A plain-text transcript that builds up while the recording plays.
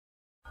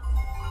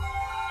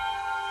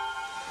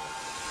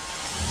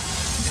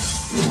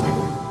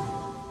Hello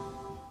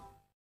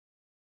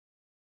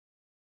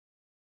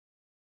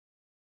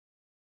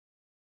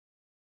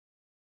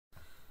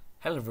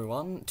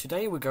everyone,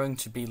 today we're going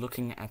to be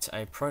looking at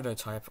a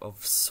prototype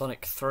of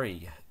Sonic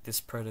 3. This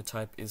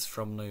prototype is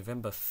from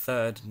November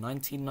 3rd,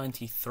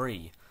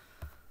 1993,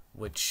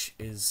 which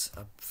is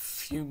a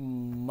few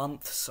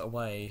months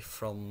away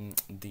from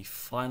the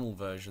final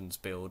version's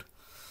build.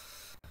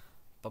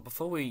 But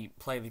before we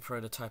play the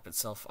prototype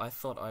itself, I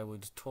thought I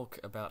would talk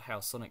about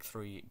how Sonic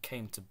 3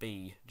 came to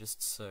be,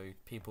 just so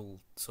people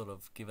sort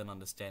of give an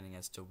understanding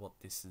as to what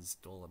this is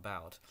all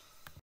about.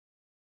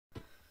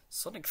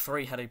 Sonic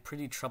 3 had a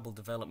pretty troubled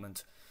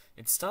development.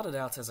 It started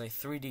out as a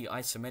 3D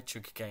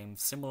isometric game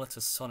similar to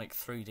Sonic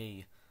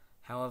 3D.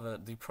 However,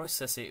 the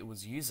processor it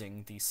was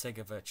using, the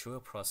Sega Virtua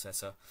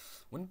processor,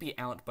 wouldn't be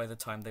out by the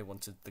time they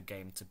wanted the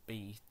game to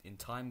be in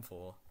time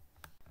for.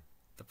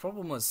 The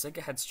problem was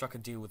Sega had struck a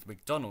deal with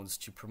McDonald's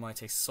to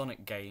promote a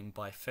Sonic game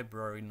by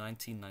February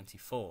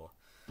 1994.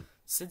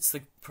 Since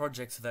the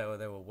project they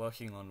were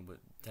working on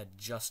had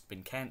just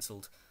been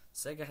cancelled,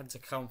 Sega had to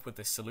come up with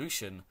a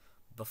solution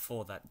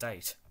before that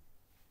date.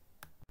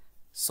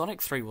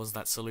 Sonic 3 was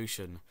that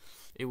solution.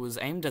 It was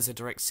aimed as a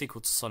direct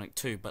sequel to Sonic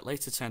 2, but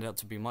later turned out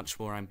to be much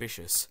more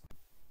ambitious.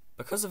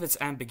 Because of its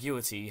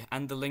ambiguity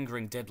and the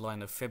lingering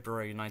deadline of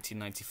February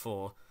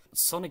 1994,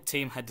 Sonic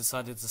Team had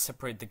decided to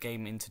separate the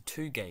game into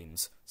two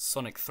games,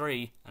 Sonic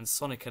 3 and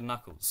Sonic &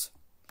 Knuckles.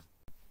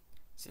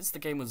 Since the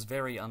game was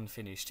very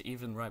unfinished,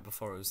 even right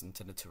before it was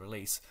intended to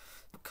release,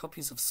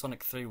 copies of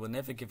Sonic 3 were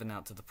never given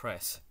out to the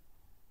press.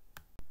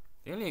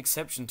 The only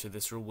exception to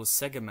this rule was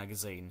Sega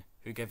Magazine,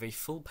 who gave a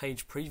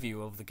full-page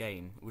preview of the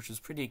game, which was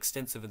pretty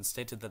extensive and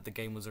stated that the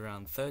game was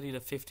around 30 to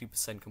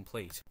 50%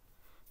 complete.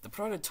 The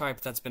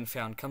prototype that's been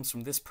found comes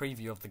from this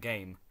preview of the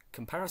game.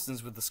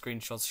 Comparisons with the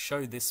screenshots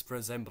show this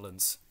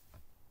resemblance.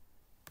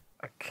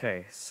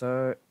 Okay,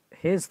 so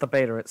here's the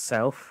beta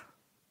itself.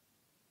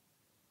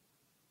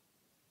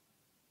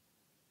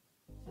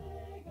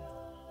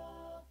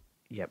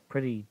 Yeah,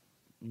 pretty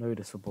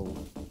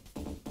noticeable.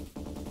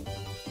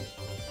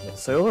 Yeah,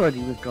 so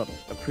already we've got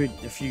a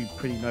few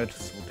pretty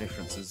noticeable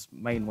differences,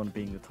 main one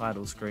being the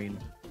title screen,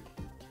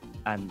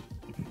 and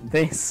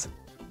this.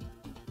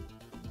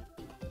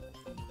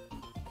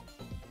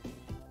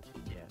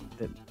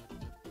 Yeah,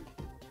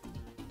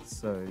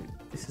 so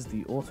this is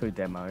the auto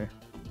demo.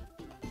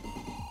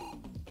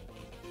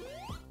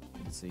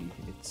 You can see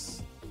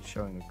it's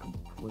showing a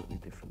completely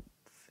different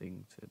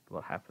thing to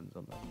what happens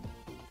on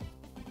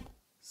that.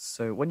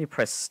 So when you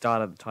press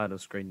start at the title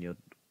screen, you're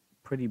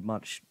pretty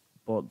much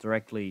brought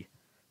directly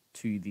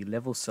to the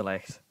level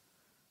select.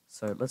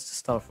 So let's just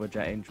start off with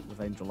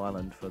Angel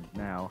Island for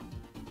now.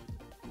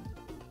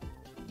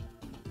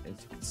 As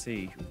you can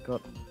see, we've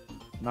got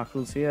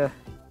Knuckles here.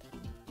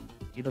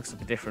 He looks a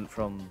bit different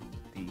from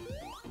the...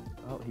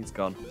 Oh, he's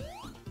gone.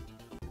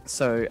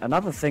 So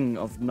another thing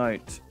of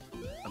note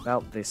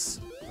about this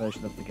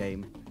version of the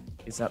game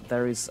is that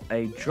there is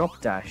a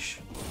drop dash,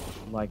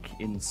 like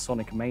in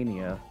Sonic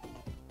Mania.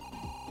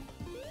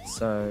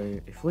 So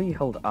if we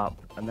hold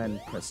up and then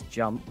press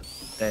jump,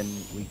 then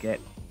we get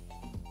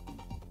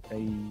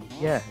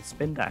a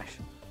spin dash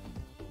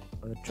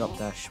or a drop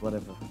dash,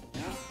 whatever.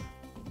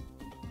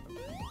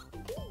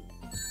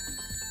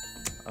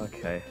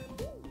 Okay.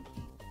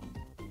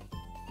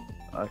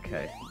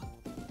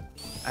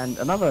 And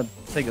another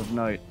thing of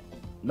note,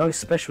 no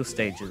special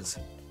stages.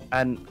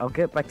 And I'll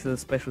get back to the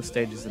special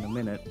stages in a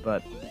minute,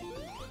 but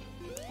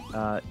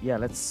yeah,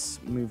 let's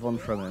move on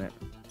for a minute.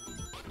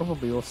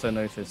 Probably also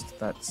noticed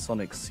that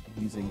Sonic's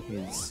using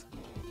his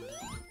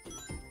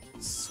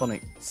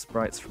Sonic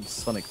sprites from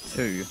Sonic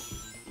 2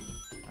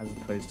 as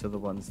opposed to the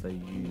ones they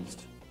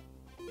used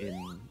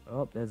in...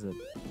 Oh, there's a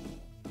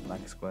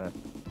black square.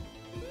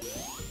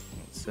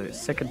 So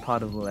second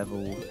part of the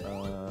level,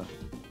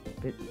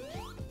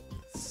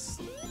 it's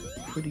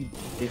pretty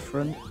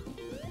different.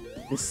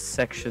 This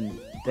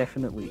section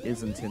definitely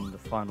isn't in the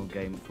final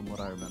game from what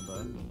I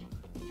remember.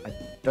 I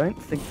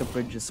don't think the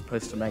bridge is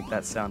supposed to make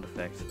that sound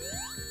effect.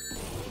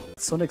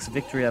 Sonic's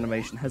victory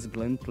animation hasn't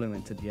been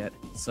implemented yet,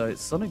 so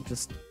Sonic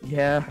just...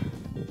 yeah.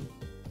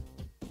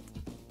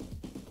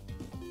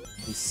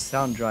 The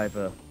sound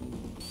driver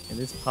in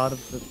this part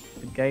of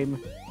the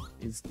game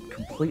is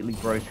completely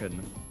broken.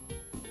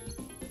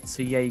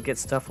 So yeah, you get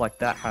stuff like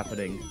that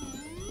happening.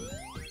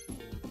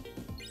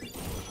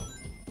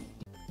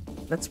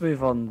 Let's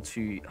move on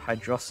to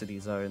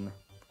Hydrocity Zone.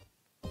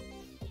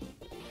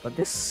 But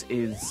this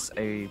is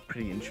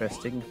pretty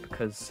interesting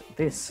because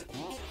this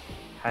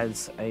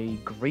has a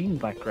green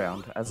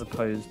background as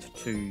opposed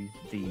to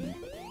the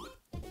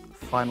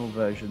final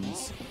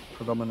version's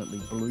predominantly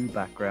blue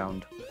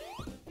background.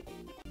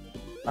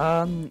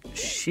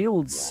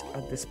 Shields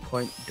at this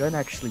point don't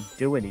actually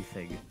do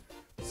anything.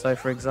 So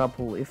for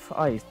example, if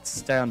I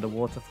stay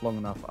underwater for long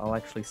enough, I'll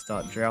actually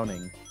start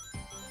drowning.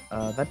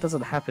 That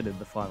doesn't happen in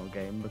the final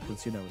game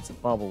because, you know, it's a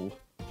bubble.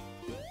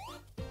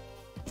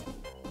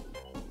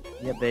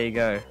 Yep, there you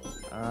go.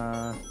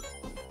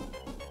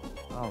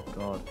 Oh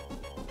god.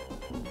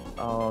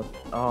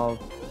 Oh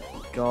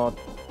god.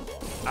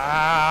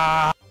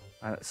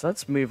 So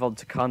let's move on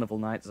to Carnival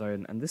Night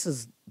Zone, and this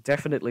is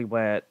definitely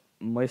where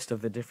most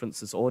of the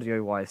differences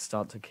audio-wise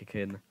start to kick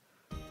in.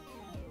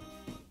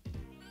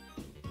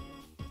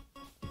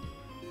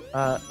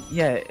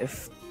 Yeah,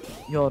 if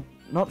you're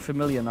not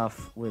familiar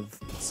enough with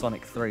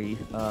Sonic 3,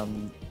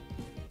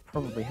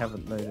 probably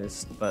haven't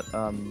noticed, but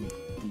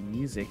the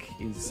music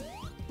is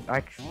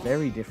actually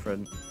very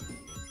different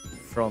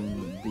from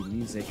the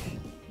music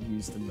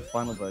used in the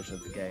final version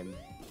of the game.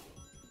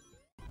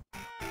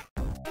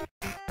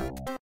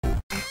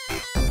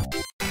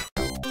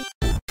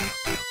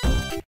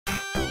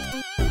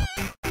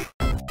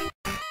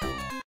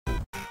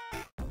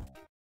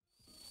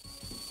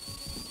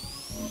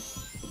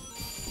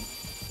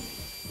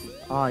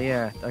 Ah,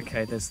 yeah,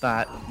 okay, there's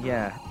that,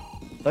 yeah.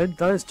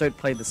 Those don't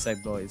play the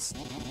same noise.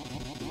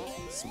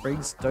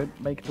 Springs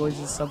don't make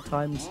noises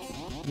sometimes.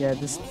 Yeah,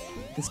 this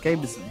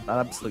game is an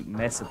absolute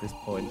mess at this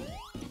point.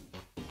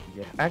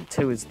 Yeah, Act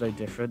 2 is no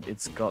different,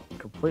 it's got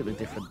completely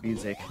different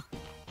music.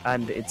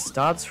 And it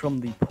starts from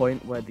the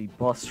point where the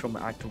boss from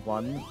Act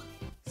 1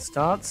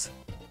 starts.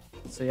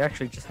 So you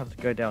actually just have to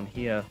go down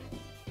here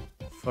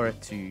for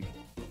it to...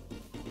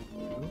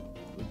 We're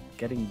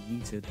getting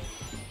yeeted.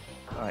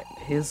 Alright,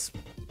 here's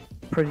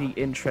pretty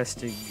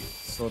interesting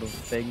sort of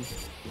thing,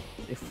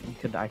 if you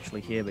can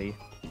actually hear me.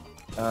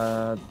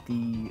 For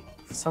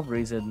some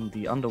reason,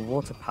 the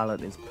underwater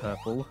palette is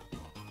purple.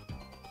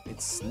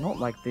 It's not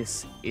like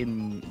this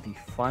in the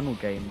final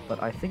game,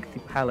 but I think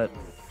the palette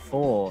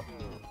for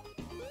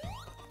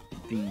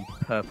the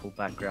purple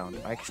background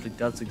actually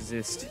does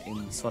exist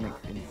in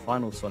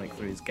final Sonic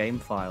 3's game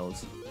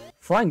files.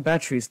 Flying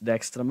Battery's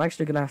next, and I'm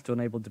actually going to have to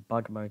enable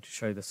debug mode to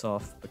show this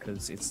off,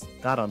 because it's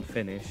that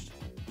unfinished.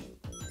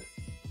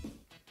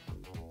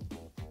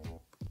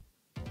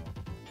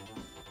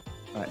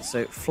 Alright,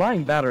 so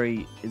Flying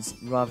Battery is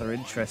rather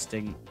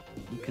interesting.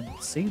 You can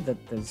see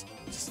that there's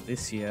just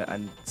this here,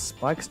 and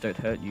spikes don't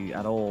hurt you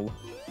at all.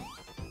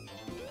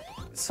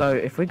 So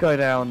if we go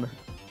down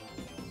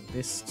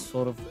this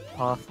sort of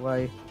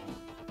pathway,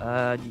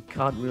 you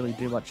can't really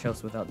do much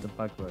else without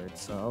debug mode,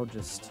 so I'll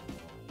just...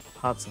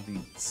 parts of the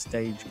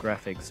stage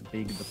graphics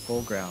being in the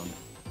foreground,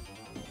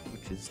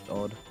 which is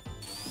odd.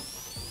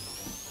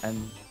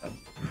 And I'm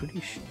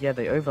pretty sure... yeah,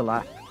 they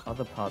overlap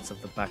other parts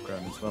of the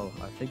background as well.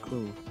 I think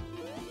we'll...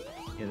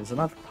 yeah, there's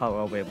another part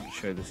where I'll be able to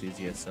show this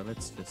easier, so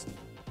let's just...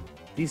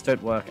 these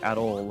don't work at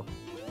all.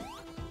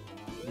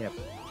 Yep.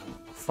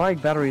 Flying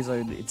Battery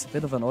Zone, it's a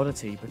bit of an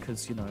oddity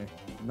because, you know,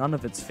 none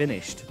of it's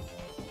finished.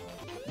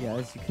 Yeah,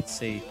 as you can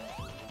see,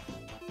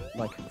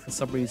 like, for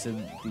some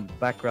reason, the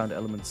background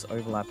elements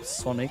overlap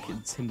Sonic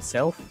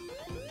himself,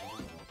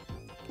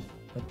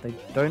 but they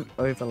don't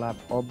overlap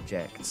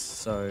objects,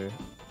 so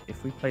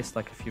if we place,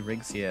 like, a few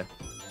rings here,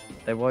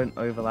 they won't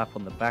overlap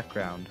on the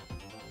background,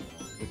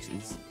 which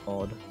is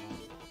odd.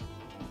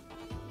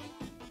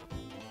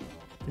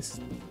 This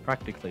is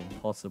practically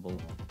impossible.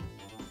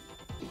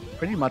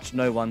 Pretty much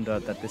no wonder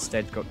that this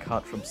stage got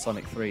cut from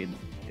Sonic 3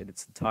 in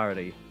its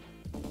entirety.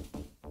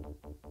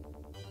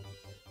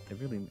 They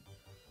really...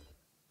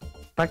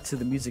 Back to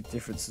the music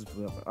differences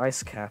with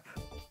Ice Cap.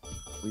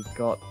 We've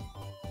got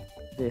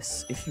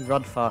this. If you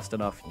run fast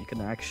enough, you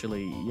can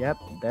actually... yep,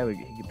 there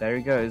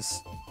he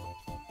goes.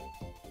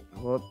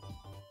 What?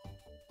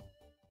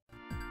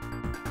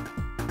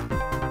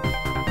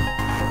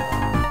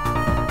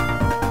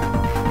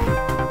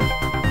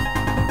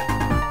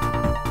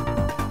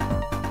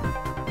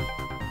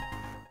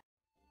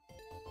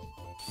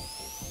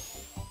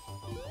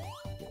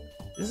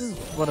 This is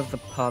one of the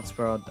parts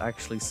where I'd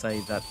actually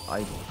say that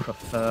I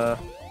prefer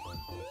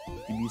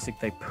the music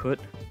they put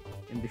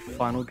in the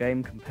final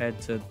game compared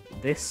to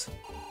this.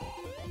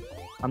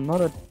 I'm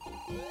not a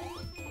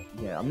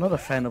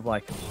fan of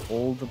like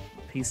all the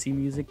PC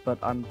music, but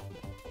I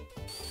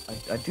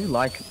do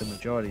like the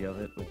majority of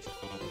it, which...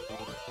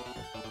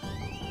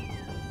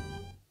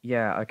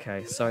 yeah,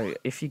 okay, so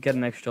if you get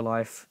an extra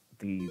life,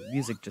 the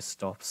music just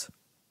stops.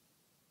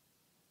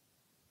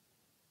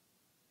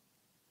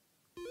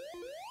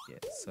 Yeah,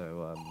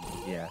 so,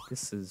 yeah,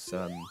 this is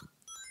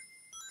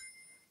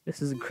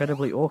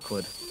incredibly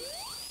awkward.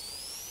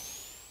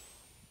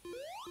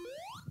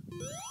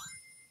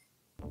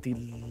 The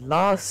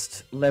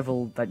last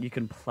level that you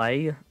can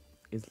play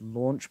is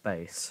Launch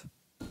Base.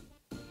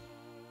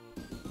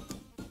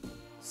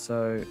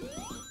 So,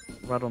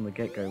 right on the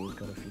get-go, we've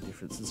got a few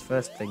differences.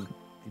 First thing,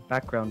 the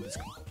background is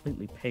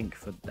completely pink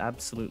for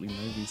absolutely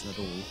no reason at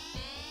all.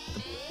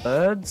 The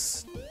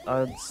birds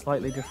are a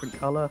slightly different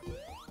colour.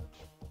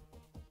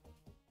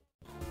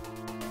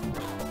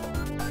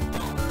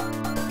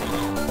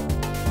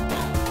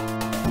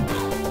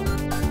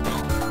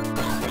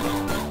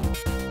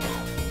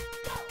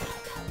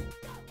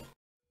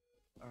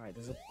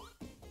 There's a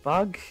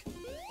bug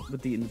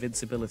with the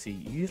invincibility.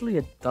 Usually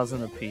it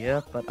doesn't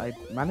appear, but I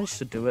managed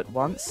to do it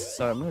once,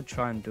 so I'm going to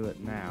try and do it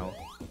now.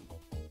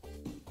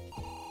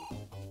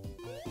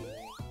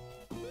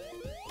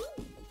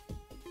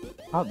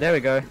 Oh, there we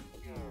go.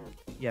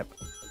 Yep.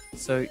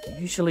 So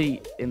usually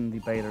in the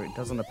beta it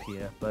doesn't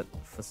appear, but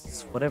for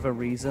whatever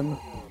reason,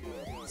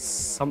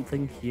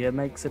 something here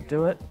makes it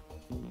do it.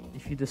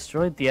 If you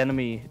destroyed the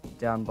enemy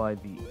down by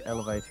the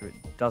elevator, it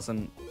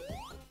doesn't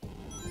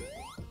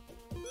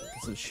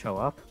show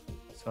up.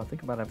 So I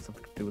think it might have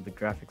something to do with the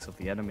graphics of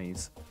the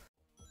enemies.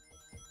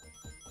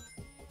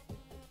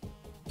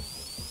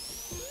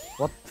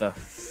 What the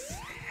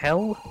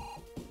hell?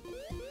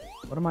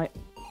 What am I...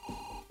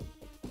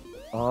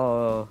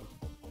 Oh...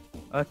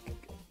 Okay.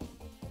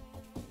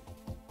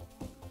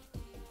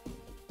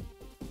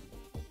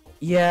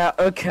 Yeah,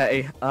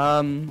 okay,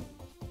 that...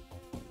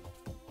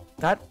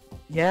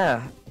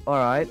 Yeah,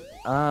 alright,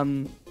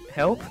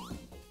 help?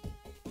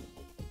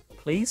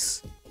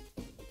 Please?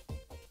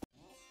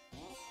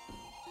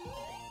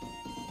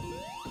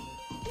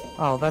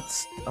 Oh,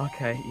 that's...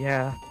 Okay,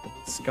 yeah,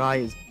 the sky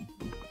is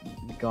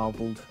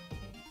garbled.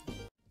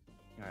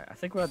 Alright, I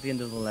think we're at the end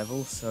of the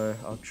level, so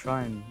I'll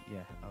try and...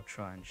 Yeah, I'll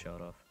try and show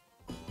it off.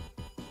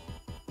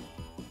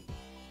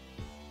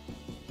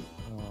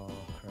 Oh,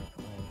 crap,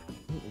 I've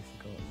completely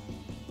forgotten.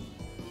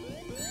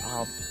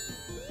 Oh.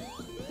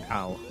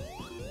 Ow.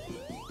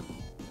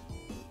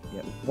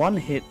 Yeah, one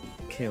hit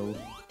kill.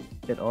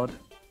 Bit odd.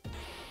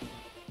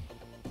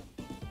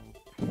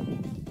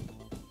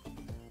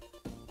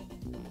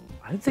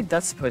 I don't think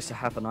that's supposed to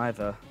happen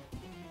either.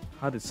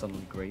 HUD is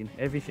suddenly green.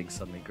 Everything's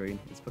suddenly green.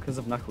 It's because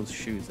of Knuckles'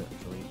 shoes,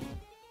 actually.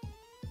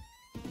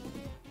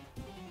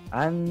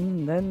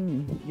 And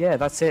then, yeah,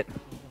 that's it.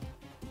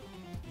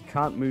 You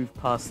can't move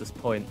past this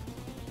point.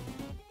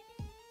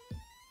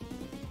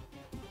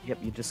 Yep,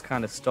 you just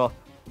kind of stop.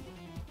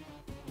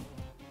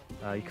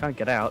 You can't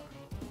get out.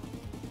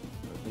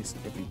 Or at least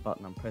every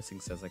button I'm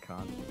pressing says I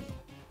can't.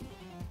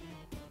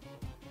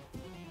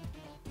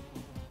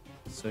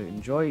 So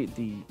enjoy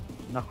the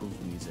Knuckles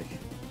music.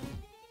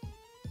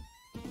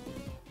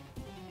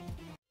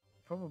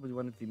 Probably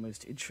one of the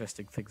most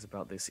interesting things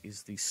about this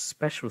is the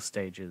special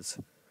stages.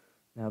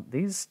 Now,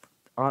 these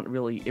aren't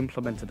really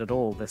implemented at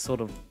all. They're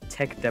sort of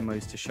tech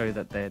demos to show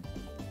that they're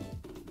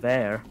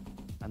there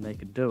and they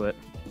can do it.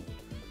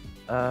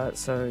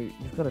 So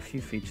you've got a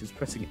few features.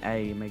 Pressing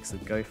A makes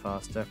it go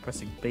faster.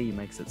 Pressing B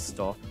makes it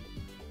stop.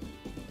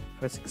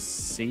 Pressing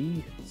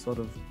C sort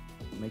of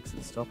makes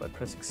it stop. And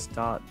pressing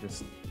start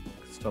just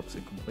stops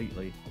it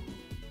completely.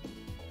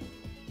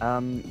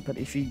 But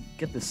if you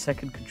get the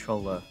second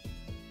controller,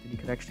 then you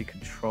can actually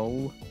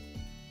control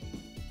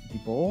the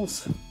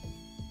balls.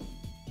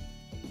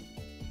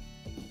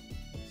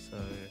 So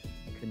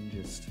you can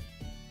just...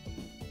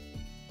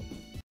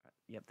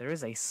 Yep, there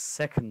is a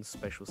second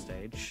special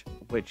stage,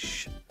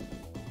 which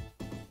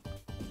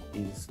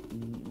is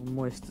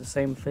almost the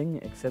same thing,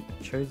 except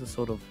it shows a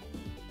sort of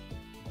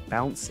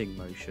bouncing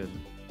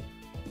motion.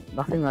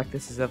 Nothing like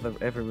this is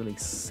ever really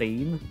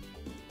seen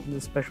in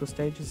the special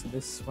stages, and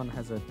this one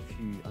has a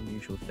few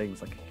unusual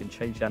things, like you can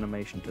change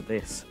animation to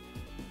this,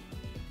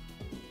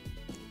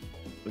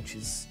 which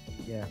is,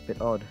 yeah, a bit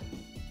odd,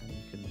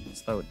 and you can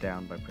slow it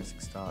down by pressing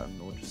start,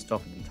 or just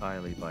stop it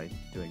entirely by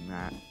doing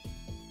that.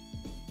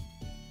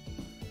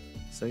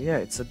 So yeah,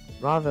 it's a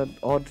rather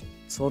odd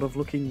sort of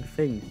looking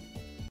thing.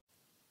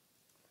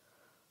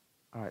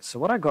 Alright, so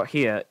what I got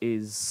here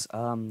is,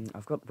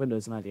 I've got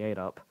Windows 98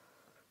 up.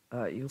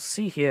 You'll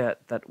see here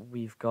that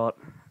we've got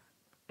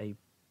a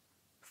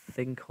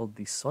thing called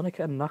the Sonic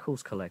and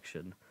Knuckles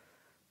collection.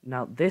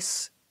 Now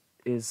this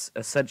is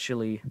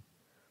essentially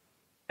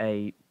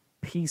a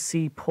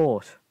PC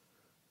port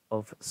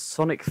of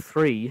Sonic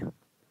 3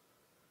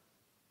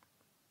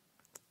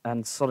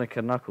 and Sonic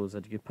and Knuckles,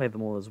 and you can play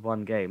them all as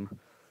one game.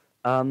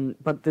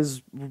 But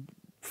there's,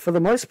 for the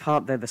most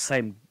part, they're the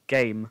same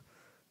game,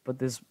 but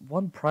there's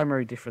one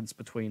primary difference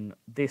between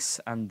this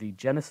and the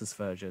Genesis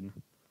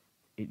version.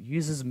 It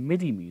uses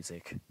MIDI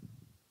music.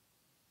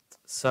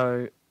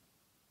 So,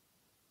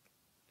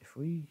 if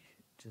we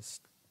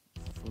just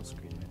full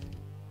screen it.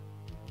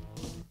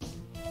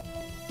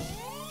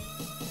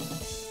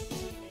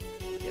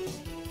 Yep.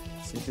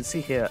 So you can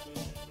see here,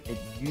 it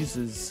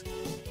uses...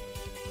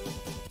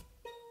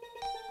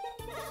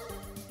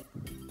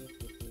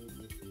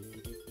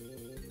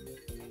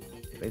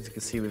 As you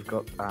can see, we've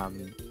got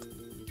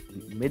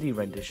MIDI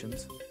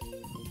renditions.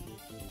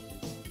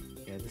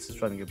 Yeah, this is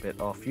running a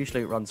bit off.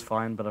 Usually it runs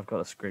fine, but I've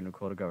got a screen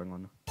recorder going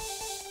on.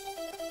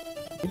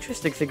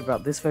 Interesting thing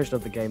about this version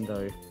of the game,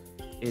 though,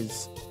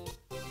 is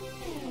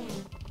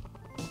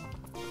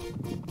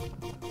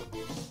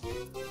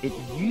it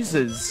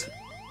uses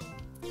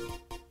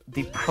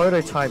the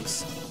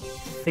Prototype's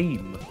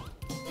theme.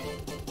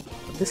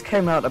 But this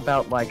came out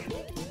about like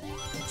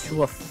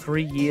 2 or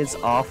 3 years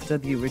after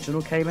the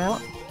original came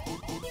out.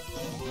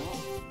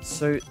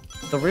 So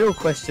the real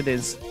question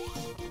is,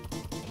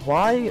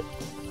 why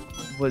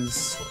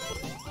was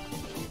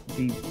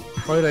the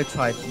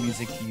Prototype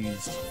music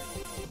used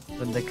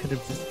when they could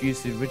have just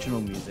used the original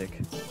music?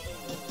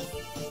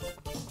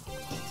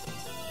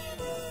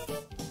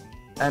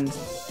 And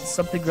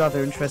something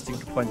rather interesting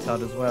to point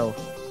out as well,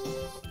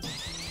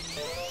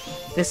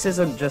 this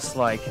isn't just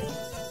like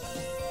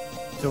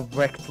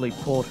directly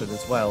ported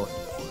as well.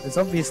 there's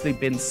obviously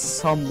been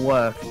some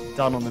work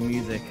done on the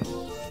music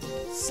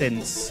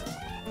since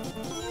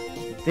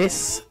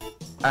this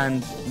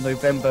and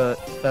November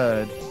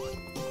 3rd.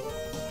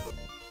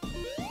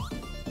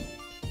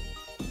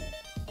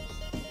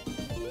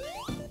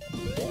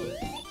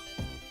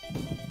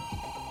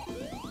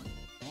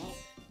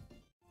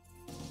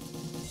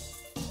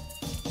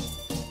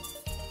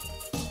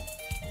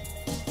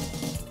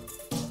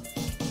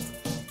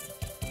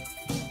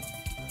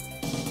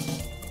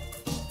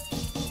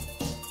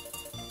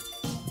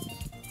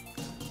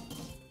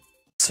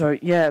 So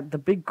yeah, the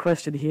big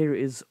question here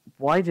is,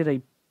 why did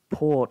a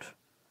port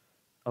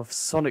of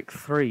Sonic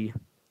 3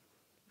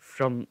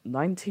 from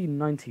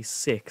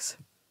 1996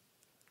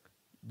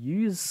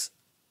 use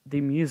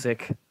the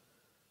music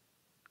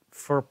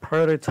for a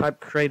prototype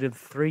created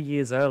 3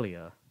 years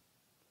earlier?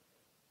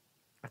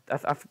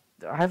 I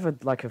have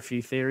a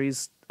few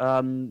theories.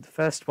 The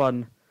first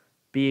one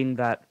being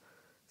that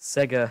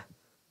Sega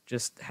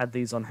just had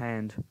these on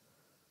hand.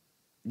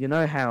 You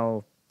know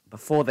how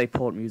before they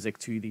port music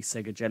to the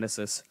Sega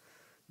Genesis,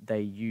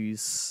 they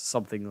use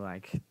something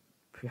like,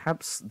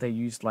 perhaps they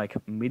used like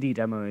MIDI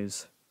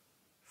demos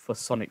for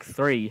Sonic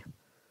 3,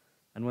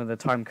 and when the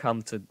time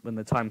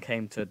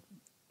came to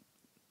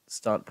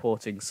start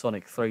porting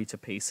Sonic 3 to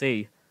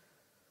PC,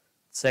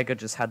 Sega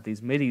just had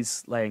these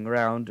MIDIs laying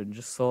around and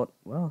just thought,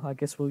 well, I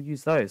guess we'll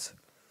use those.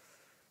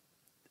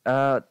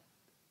 A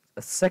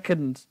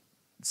second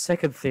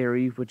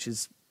theory, which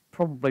is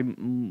probably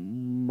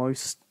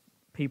most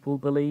people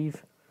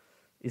believe,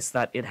 is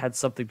that it had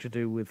something to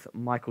do with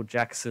Michael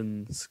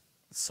Jackson's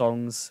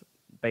songs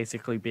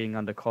basically being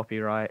under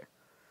copyright.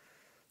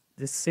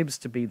 This seems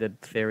to be the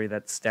theory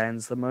that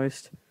stands the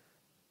most.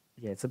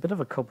 Yeah, it's a bit of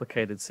a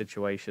complicated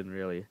situation,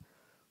 really.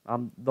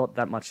 I'm not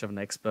that much of an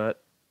expert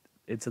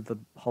into the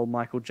whole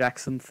Michael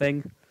Jackson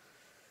thing.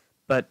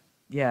 But,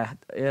 yeah,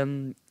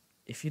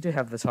 if you do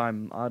have the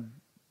time, I'd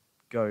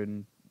go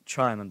and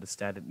try and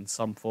understand it in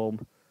some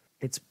form.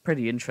 It's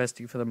pretty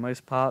interesting for the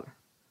most part.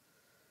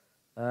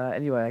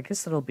 Anyway, I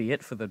guess that'll be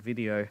it for the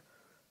video.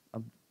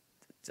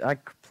 I'm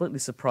completely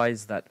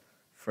surprised that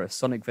for a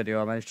Sonic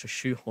video I managed to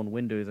shoehorn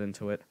Windows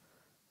into it.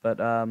 But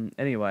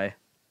anyway,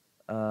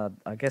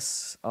 I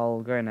guess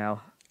I'll go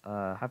now.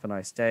 Have a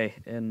nice day,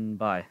 and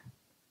bye.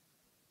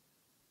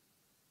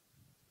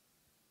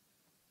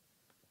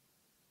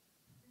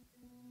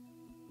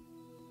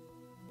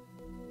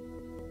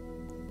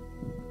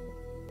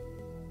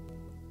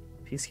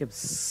 PC game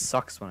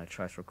sucks when I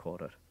try to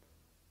record it.